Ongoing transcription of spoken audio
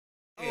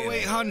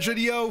800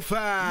 yo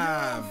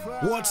fam,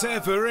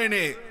 whatever in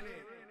it.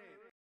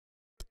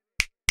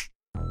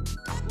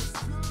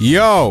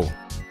 Yo,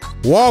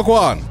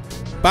 Wagwan,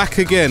 back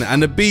again,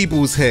 and the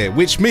Beeble's here,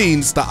 which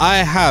means that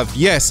I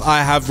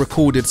have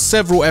recorded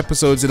several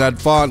episodes in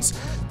advance,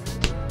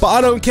 but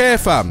I don't care,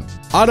 fam.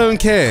 I don't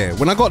care.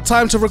 When I got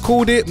time to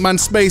record it, man,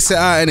 space it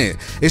out, innit?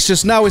 It's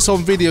just now it's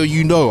on video,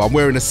 you know. I'm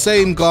wearing the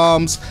same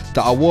garms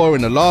that I wore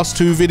in the last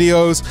two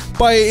videos,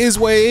 but it is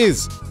what it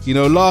is. You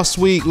know,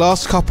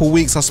 last couple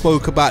weeks, I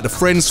spoke about the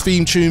Friends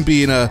theme tune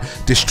being a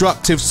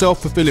destructive,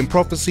 self-fulfilling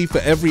prophecy for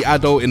every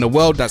adult in the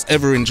world that's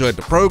ever enjoyed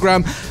the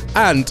program.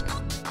 And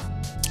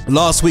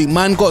last week,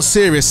 man got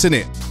serious,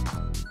 innit?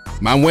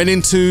 Man went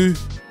into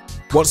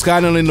what's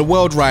going on in the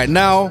world right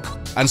now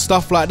and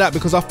stuff like that,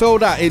 because I feel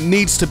that it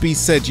needs to be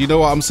said, you know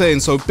what I'm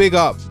saying? So big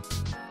up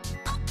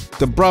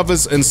the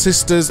brothers and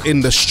sisters in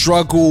the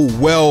struggle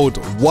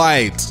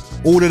worldwide,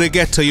 all of the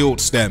ghetto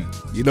youths them.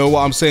 You know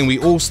what I'm saying? We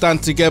all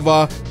stand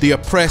together, the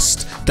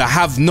oppressed, the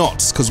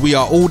have-nots, because we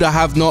are all the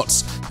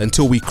have-nots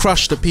until we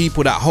crush the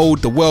people that hold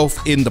the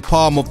wealth in the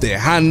palm of their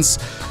hands.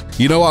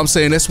 You know what I'm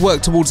saying? Let's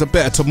work towards a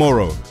better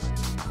tomorrow.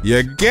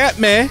 You get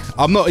me?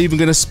 I'm not even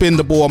going to spin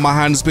the ball on my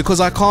hands because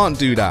I can't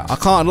do that. I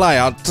can't lie.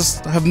 I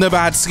just have never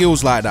had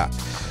skills like that.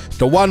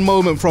 The one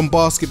moment from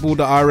basketball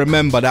that I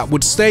remember that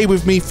would stay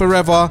with me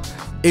forever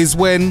is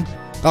when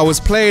I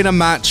was playing a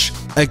match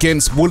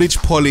against Woolwich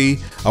Poly.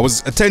 I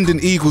was attending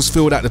Eagles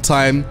Field at the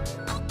time,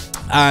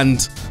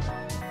 and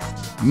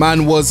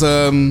man was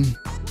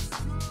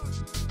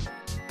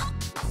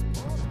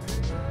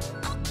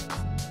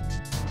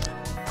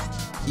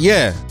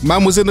yeah,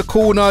 man was in the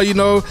corner, you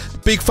know,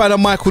 big fan of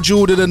Michael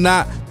Jordan and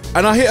that,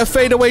 and I hit a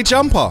fadeaway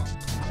jumper.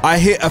 I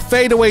hit a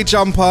fadeaway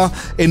jumper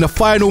in the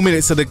final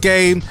minutes of the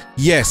game.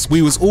 Yes,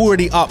 we was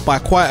already up by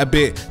quite a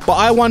bit, but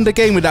I won the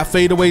game with that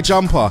fadeaway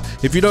jumper.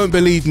 If you don't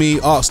believe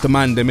me, ask the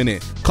man them,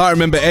 innit? Can't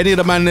remember any of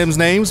the man them's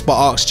names, but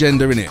ask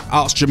Gender, innit?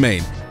 Ask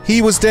Jermaine.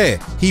 He was there.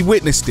 He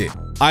witnessed it.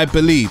 I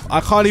believe.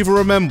 I can't even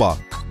remember,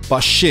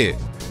 but shit.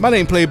 Man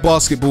ain't played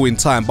basketball in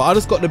time, but I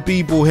just got the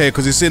B-ball here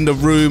because it's in the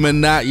room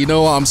and that, you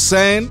know what I'm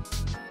saying?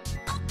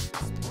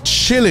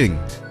 Chilling.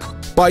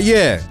 But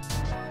yeah,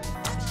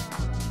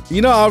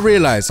 you know, I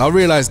realized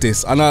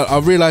this, and I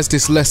realized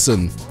this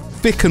lesson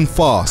thick and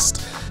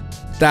fast,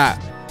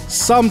 that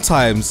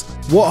sometimes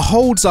what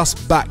holds us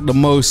back the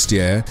most,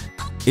 yeah,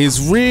 is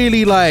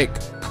really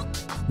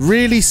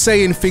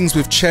saying things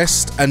with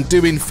chest and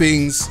doing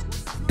things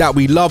that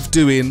we love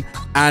doing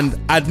and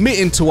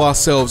admitting to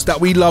ourselves that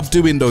we love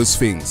doing those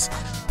things.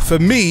 For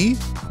me,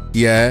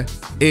 yeah,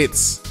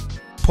 it's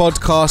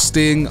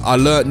podcasting. I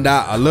learned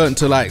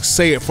to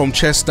say it from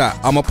chest that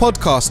I'm a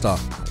podcaster.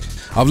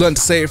 I've learned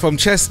to say it from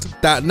chest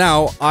that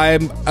now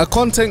I'm a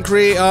content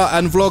creator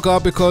and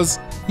vlogger, because,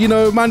 you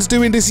know, man's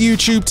doing this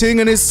YouTube thing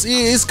and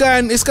it's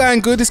going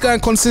good, it's going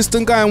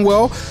consistent, going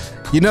well.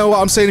 You know what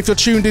I'm saying? If you're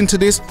tuned into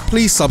this,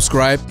 please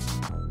subscribe.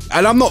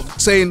 And I'm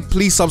not saying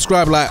please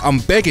subscribe like I'm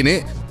begging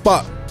it,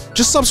 but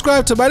just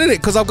subscribe to man, innit?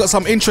 Because I've got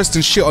some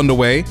interesting shit on the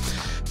way.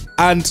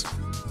 And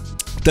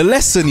the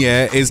lesson,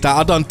 yeah, is that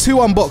I done 2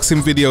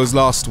 unboxing videos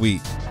last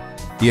week.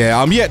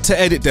 Yeah, I'm yet to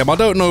edit them. I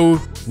don't know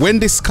when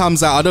this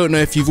comes out. I don't know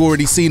if you've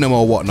already seen them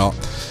or whatnot.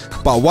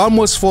 But one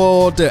was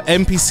for the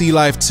NPC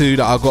Live 2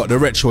 that I got, the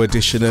retro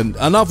edition, and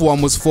another one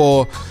was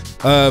for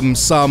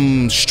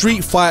some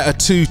Street Fighter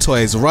 2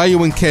 toys,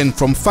 Ryu and Ken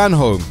from Fan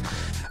Home.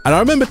 And I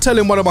remember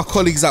telling one of my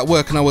colleagues at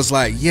work, and I was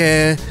like,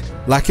 yeah,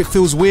 like, it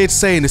feels weird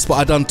saying this, but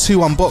I done 2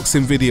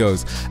 unboxing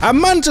videos.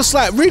 And man just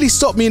like really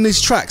stopped me in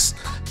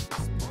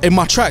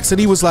my tracks, and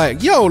he was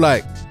like, yo,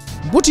 like,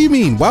 what do you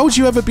mean? Why would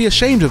you ever be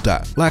ashamed of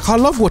that? Like, I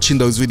love watching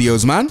those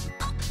videos, man.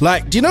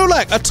 Like, do you know,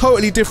 like, a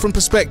totally different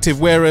perspective,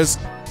 whereas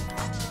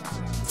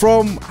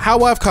from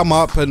how I've come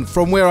up and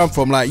from where I'm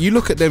from, like, you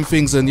look at them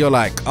things and you're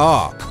like,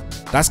 ah,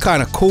 that's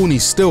kind of corny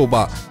still,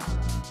 but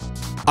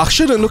I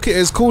shouldn't look at it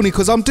as corny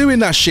because I'm doing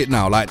that shit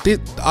now. Like,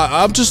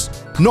 I'm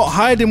just not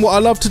hiding what I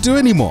love to do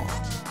anymore.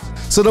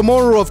 So the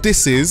moral of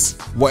this is,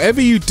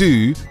 whatever you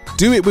do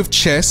it with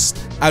chest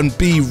and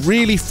be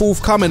really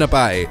forthcoming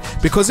about it.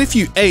 Because if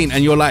you ain't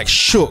and you're like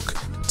shook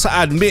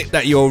to admit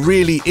that you're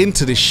really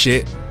into this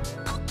shit,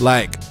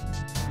 like,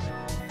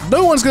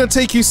 no one's gonna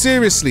take you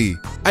seriously,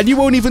 and you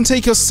won't even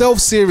take yourself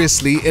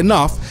seriously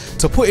enough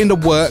to put in the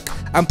work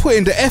and put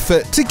in the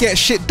effort to get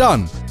shit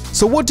done.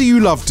 So what do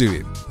you love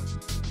doing?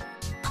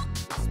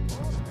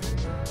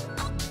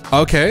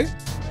 Okay,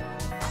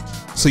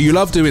 so you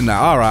love doing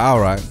that. All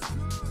right.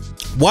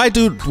 Why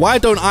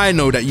don't I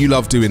know that you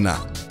love doing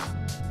that?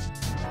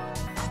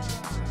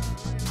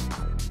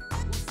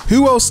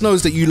 Who else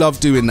knows that you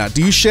love doing that?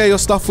 Do you share your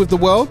stuff with the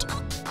world?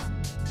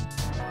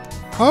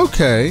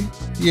 Okay,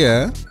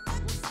 yeah.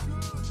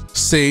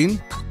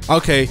 Seen.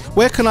 Okay,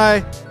 where can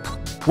I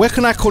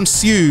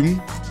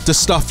consume the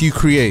stuff you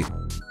create?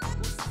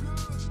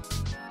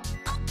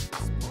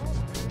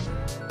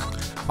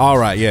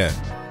 Alright, yeah.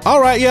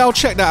 Alright, yeah, I'll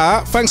check that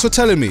out. Thanks for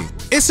telling me.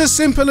 It's as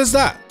simple as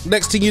that.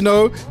 Next thing you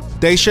know,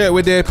 they share it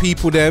with their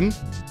people them,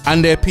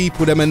 and their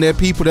people them, and their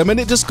people them, and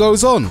it just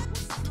goes on.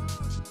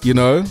 You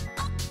know?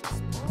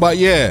 But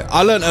yeah,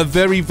 I learned a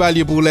very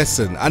valuable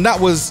lesson, and that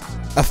was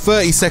a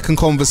 30-second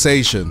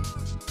conversation.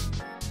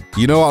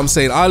 You know what I'm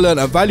saying? I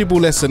learned a valuable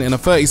lesson in a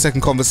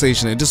 30-second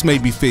conversation. It just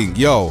made me think,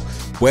 yo,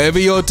 whatever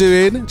you're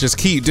doing, just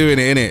keep doing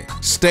it,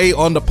 innit? Stay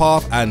on the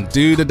path and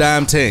do the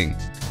damn thing.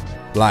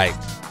 Like,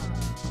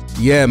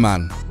 yeah,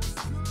 man.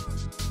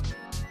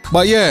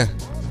 But yeah,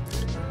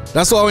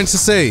 that's what I wanted to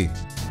say.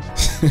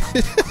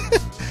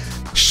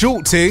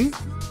 Short thing,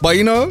 but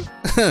you know,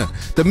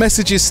 the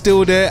message is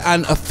still there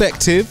and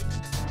effective.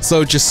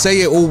 So just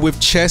say it all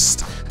with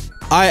chest.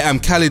 I am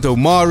Khalid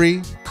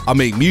Omari. I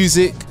make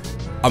music.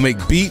 I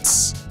make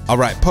beats, I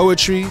write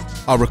poetry,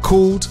 I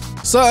record.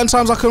 Certain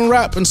times I can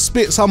rap and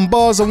spit some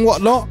bars and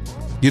whatnot.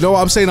 You know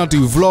what I'm saying? I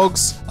do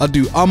vlogs, I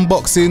do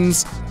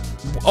unboxings,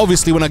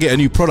 obviously when I get a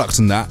new product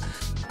and that.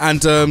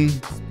 And I'm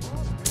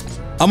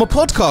a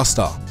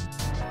podcaster,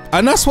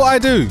 and that's what I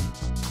do.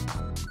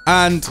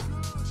 And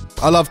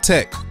I love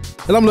tech,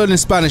 and I'm learning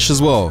Spanish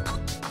as well.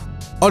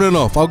 On and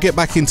off, I'll get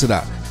back into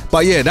that.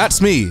 But yeah,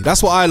 that's me,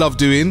 that's what I love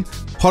doing.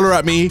 Holler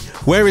at me,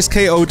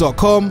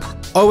 whereisko.com.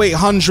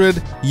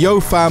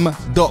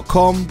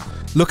 0800yofam.com.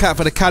 Look out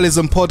for the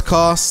Calism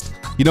podcast.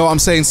 You know what I'm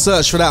saying?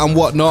 Search for that and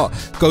whatnot.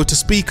 Go to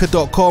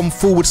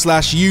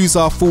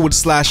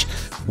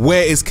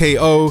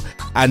speaker.com/user/whereisko,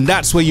 and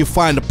that's where you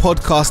find the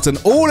podcast and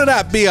all of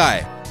that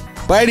BI.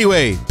 But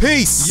anyway,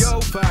 peace. Yo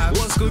fam,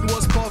 what's good,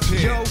 what's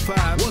poppin'? Yo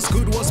fam, what's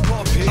good, what's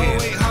poppin'?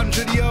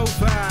 0800 yo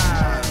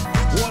fam,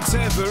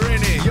 whatever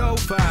innit? Yo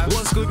fam,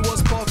 what's good,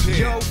 what's poppin'?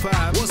 Yo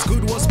fam, what's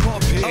good, what's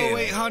poppin'?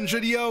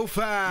 0800 yo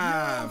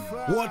fam,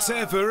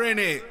 whatever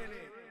innit?